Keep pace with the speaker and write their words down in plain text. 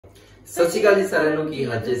सत श्री अकाल जी सारे नु की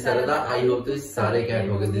हाल चाल दा आई होप तुसी सारे कैट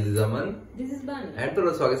हो गए। This is Aman, this is बन एंड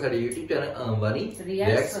तो स्वागत है साडे YouTube चैनल अंबानी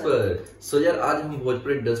रिएक्ट्स पर। सो यार आज हम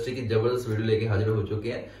भोजपुरी इंडस्ट्री की जबरदस्त वीडियो लेके हाजिर हो चुके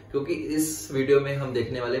हैं, क्योंकि इस वीडियो में हम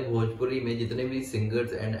देखने वाले भोजपुरी में जितने भी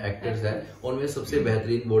सिंगर्स एंड एक्टर्स हैं उनमें सबसे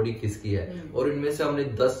बेहतरीन बॉडी किसकी है, और इनमें से हमने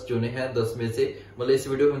 10 चुने हैं। 10 में से मतलब इस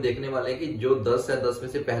वीडियो में हम देखने वाले हैं कि जो 10 है 10 में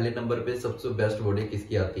से पहले नंबर पे सबसे बेस्ट बॉडी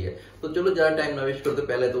किसकी आती है। तो चलो ज्यादा टाइम ना वेस्ट करते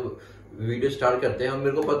पहले तो वीडियो स्टार्ट करते हैं। और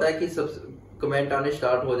मेरे को पता है कि सब कमेंट आने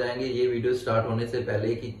स्टार्ट हो जाएंगे ये वीडियो स्टार्ट होने से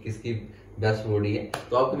पहले कि किसकी बेस्ट बॉडी है,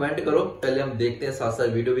 तो आप कमेंट करो। पहले हम देखते हैं, साथ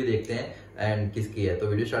साथ वीडियो भी देखते हैं एंड किसकी है। तो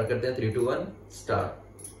वीडियो स्टार्ट करते हैं, 3, 2, 1 स्टार्ट।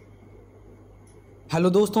 हेलो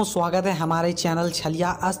दोस्तों, स्वागत है हमारे चैनल छलिया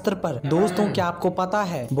अस्त्र पर। दोस्तों क्या आपको पता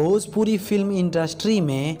है भोजपुरी फिल्म इंडस्ट्री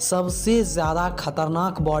में सबसे ज्यादा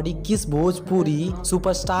खतरनाक बॉडी किस भोजपुरी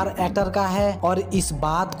सुपरस्टार एक्टर का है? और इस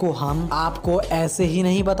बात को हम आपको ऐसे ही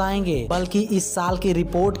नहीं बताएंगे बल्कि इस साल की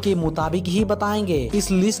रिपोर्ट के मुताबिक ही बताएंगे। इस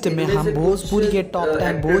लिस्ट में हम भोजपुरी के टॉप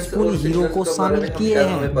 10 भोजपुरी हीरो को शामिल किए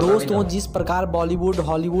हैं। दोस्तों जिस प्रकार बॉलीवुड,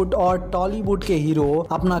 हॉलीवुड और टॉलीवुड के हीरो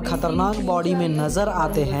अपना खतरनाक बॉडी में नजर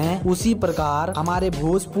आते हैं, उसी प्रकार हमारे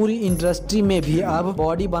भोजपुरी इंडस्ट्री में भी अब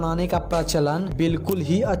बॉडी बनाने का प्रचलन बिल्कुल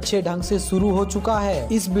ही अच्छे ढंग से शुरू हो चुका है।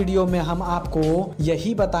 इस वीडियो में हम आपको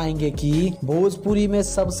यही बताएंगे कि भोजपुरी में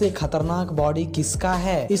सबसे खतरनाक बॉडी किसका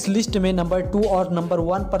है। इस लिस्ट में नंबर 2 और नंबर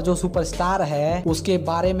 1 पर जो सुपरस्टार है उसके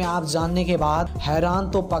बारे में आप जानने के बाद हैरान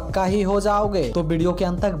तो पक्का ही हो जाओगे, तो वीडियो के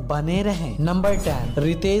अंत तक बने रहें। नंबर 10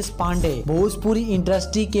 रितेश पांडे। भोजपुरी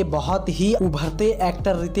इंडस्ट्री के बहुत ही उभरते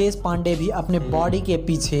एक्टर रितेश पांडे भी अपने बॉडी के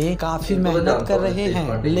पीछे काफी मेहनत कर रहे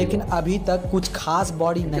हैं, लेकिन अभी तक कुछ खास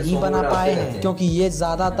बॉडी नहीं बना पाए हैं, क्योंकि ये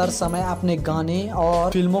ज्यादातर समय अपने गाने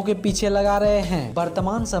और फिल्मों के पीछे लगा रहे हैं।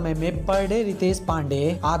 वर्तमान समय में पर डे रितेश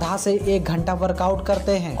पांडे आधा से 1 घंटा वर्कआउट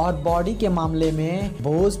करते हैं और बॉडी के मामले में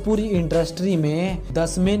भोजपुरी इंडस्ट्री में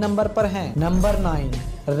 10वें नंबर पर हैं। नंबर 9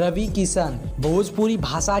 रवि किशन। भोजपुरी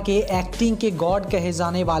भाषा के एक्टिंग के गॉड कहे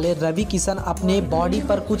जाने वाले रवि किशन अपने बॉडी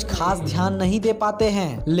पर कुछ खास ध्यान नहीं दे पाते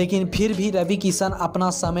हैं, लेकिन फिर भी रवि किशन अपना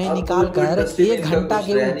समय निकाल कर 1 घंटा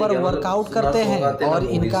के ऊपर वर्कआउट करते हैं और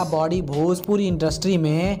इनका बॉडी भोजपुरी इंडस्ट्री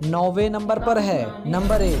में 9वें नंबर पर है।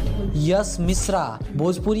 नंबर 8 यश मिश्रा।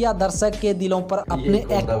 भोजपुरिया दर्शक के दिलों पर अपने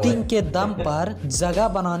एक्टिंग के दम पर जगह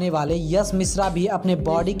बनाने वाले यश मिश्रा भी अपने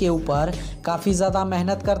बॉडी के ऊपर काफी ज्यादा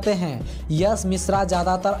मेहनत करते हैं। यश मिश्रा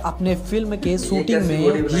ज्यादातर अपने फिल्म के शूटिंग में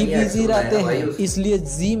ही बिजी रहते हैं, इसलिए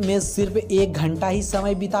जिम में सिर्फ 1 घंटा ही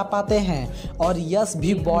समय बिता पाते हैं और यश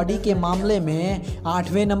भी बॉडी के मामले में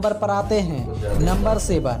 8वें नंबर पर आते हैं। नंबर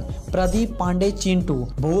 7 प्रदीप पांडे चिंटू।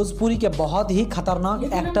 भोजपुरी के बहुत ही खतरनाक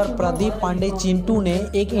एक्टर प्रदीप पांडे चिंटू ने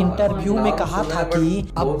एक इंटरव्यू में कहा था कि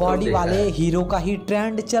अब बॉडी वाले हीरो का ही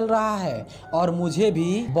ट्रेंड चल रहा है और मुझे भी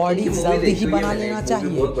बॉडी जल्दी ही बना लेना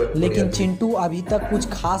चाहिए, लेकिन चिंटू अभी तक कुछ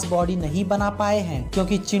खास बॉडी नहीं बना पाए हैं,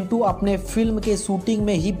 क्योंकि चिंटू अपने फिल्म के शूटिंग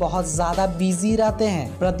में ही बहुत ज्यादा बिजी रहते हैं।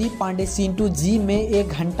 प्रदीप पांडे चिंटू जिम में 1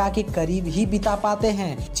 घंटा के करीब ही बिता पाते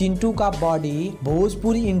हैं। चिंटू का बॉडी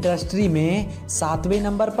भोजपुरी इंडस्ट्री में 7वें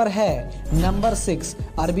नंबर पर है। नंबर 6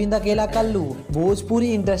 अरविंद अकेला कल्लू।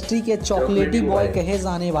 भोजपुरी इंडस्ट्री के चॉकलेटी बॉय कहे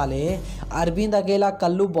जाने वाले अरविंद अकेला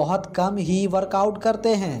कल्लू बहुत कम ही वर्कआउट करते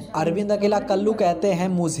हैं। अरविंद अकेला कल्लू कहते हैं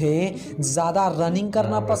मुझे ज्यादा रनिंग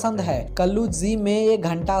करना पसंद है। कल्लू जिम में 1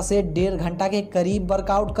 घंटा से 1.5 घंटा के करीब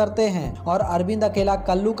वर्कआउट करते हैं और अरविंद अकेला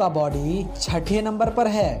कल्लू का बॉडी 6ठे नंबर पर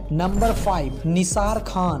है। नंबर 5 निसार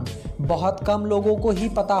खान। बहुत कम लोगों को ही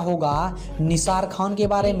पता होगा निसार खान के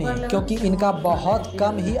बारे में, क्योंकि इनका बहुत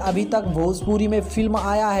कम ही अभी तक भोजपुरी में फिल्म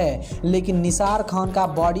आया है, लेकिन निसार खान का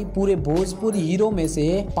बॉडी पूरे भोजपुरी हीरो में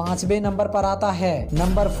से 5वें नंबर पर आता है।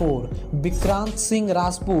 नंबर 4 विक्रांत सिंह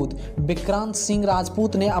राजपूत। विक्रांत सिंह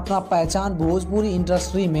राजपूत ने अपना पहचान भोजपुरी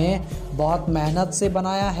इंडस्ट्री में बहुत मेहनत से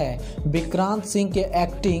बनाया है। विक्रांत सिंह के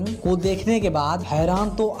एक्टिंग को देखने के बाद हैरान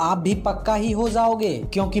तो आप भी पक्का ही हो जाओगे,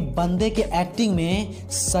 क्योंकि बंदे के एक्टिंग में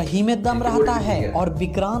सही में दम रहता है और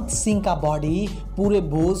विक्रांत सिंह का बॉडी पूरे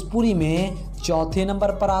भोजपुरी में 4थे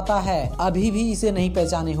नंबर पर आता है। अभी भी इसे नहीं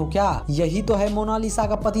पहचाने हो क्या? यही तो है मोनालिसा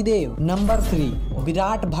का पतिदेव। नंबर 3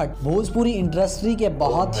 विराट भट्ट। भोजपुरी इंडस्ट्री के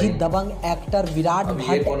बहुत ही दबंग एक्टर विराट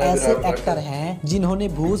भट्ट ऐसे एक्टर हैं जिन्होंने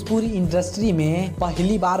भोजपुरी इंडस्ट्री में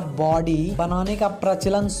पहली बार बॉडी बनाने का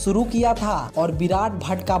प्रचलन शुरू किया था और विराट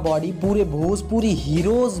भट्ट का बॉडी पूरे भोजपुरी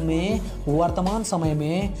हीरोज में वर्तमान समय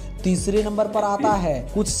में 3रे नंबर पर आता है।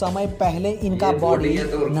 कुछ समय पहले इनका बॉडी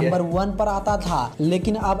नंबर 1 पर आता था,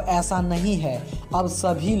 लेकिन अब ऐसा नहीं है। है। अब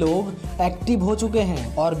सभी लोग एक्टिव हो चुके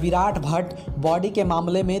हैं और विराट भट्ट बॉडी के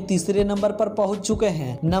मामले में तीसरे नंबर पर पहुंच चुके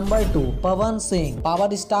हैं। Number 2 Pawan Singh.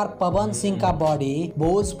 Power star Pawan Singh का बॉडी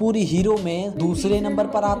भोजपुरी हीरो में दूसरे नंबर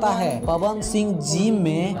पर आता है। पवन सिंह जिम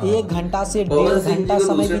में 1 घंटा से 1.5 घंटा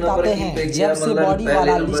समय बिताते हैं। जब से बॉडी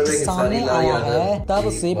वाला लिस्ट सामने आया है तब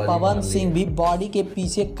से पवन सिंह भी बॉडी के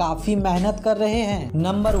पीछे काफी मेहनत कर रहे हैं।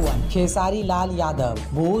 नंबर 1 खेसारी लाल यादव।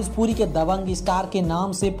 भोजपुरी के दबंग स्टार के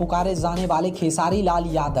नाम से पुकारे जाने वाले खेसारी लाल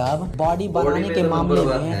यादव बॉडी बनाने के मामले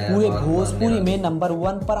में पूरे भोजपुरी में नंबर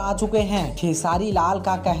 1 पर आ चुके हैं। खेसारी लाल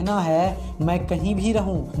का कहना है, मैं कहीं भी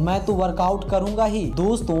रहूं मैं तो वर्कआउट करूंगा ही।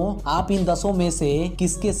 दोस्तों, आप इन 10 में से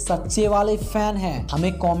किसके सच्चे वाले फैन हैं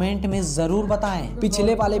हमें कमेंट में जरूर बताएं।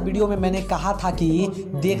 पिछले वाले वीडियो में मैंने कहा था कि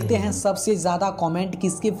देखते हैं सबसे ज्यादा कमेंट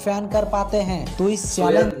किसके फैन कर पाते हैं। तो इस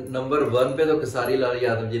चैलेंज नंबर 1 पे तो खेसारी लाल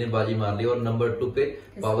यादव जी ने बाजी मार ली और नंबर 2 पे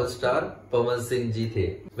पावर स्टार पवन सिंह जी थे।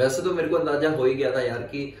 वैसे तो मेरे को अंदाजा हो ही गया था यार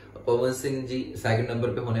कि पवन सिंह जी सेकंड नंबर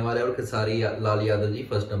पे होने वाले और खेसारी लाल यादव जी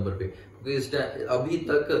फर्स्ट नंबर पे, क्योंकि इस टाइम अभी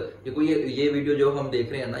तक ये वीडियो जो हम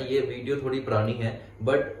देख रहे हैं ना, ये वीडियो थोड़ी पुरानी है,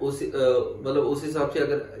 बट मतलब उस हिसाब से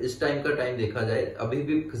अगर इस टाइम का टाइम देखा जाए अभी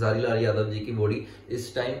भी खेसारी लाल यादव जी की बॉडी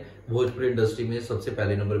इस टाइम भोजपुरी इंडस्ट्री में सबसे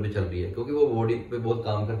पहले नंबर पे चल रही है, क्योंकि वो बॉडी पे बहुत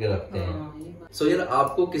काम करके रखते हैं। सो यार,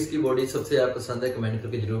 आपको किसकी बॉडी सबसे ज्यादा पसंद है कमेंट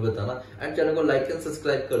करके जरूर बताना एंड चैनल को लाइक एंड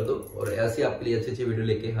सब्सक्राइब कर दो और ऐसे आपके लिए अच्छी अच्छी वीडियो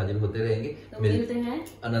लेके हाजिर होते रहेंगे। मिलते हैं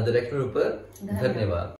अनदर एक्शन पर। धन्यवाद।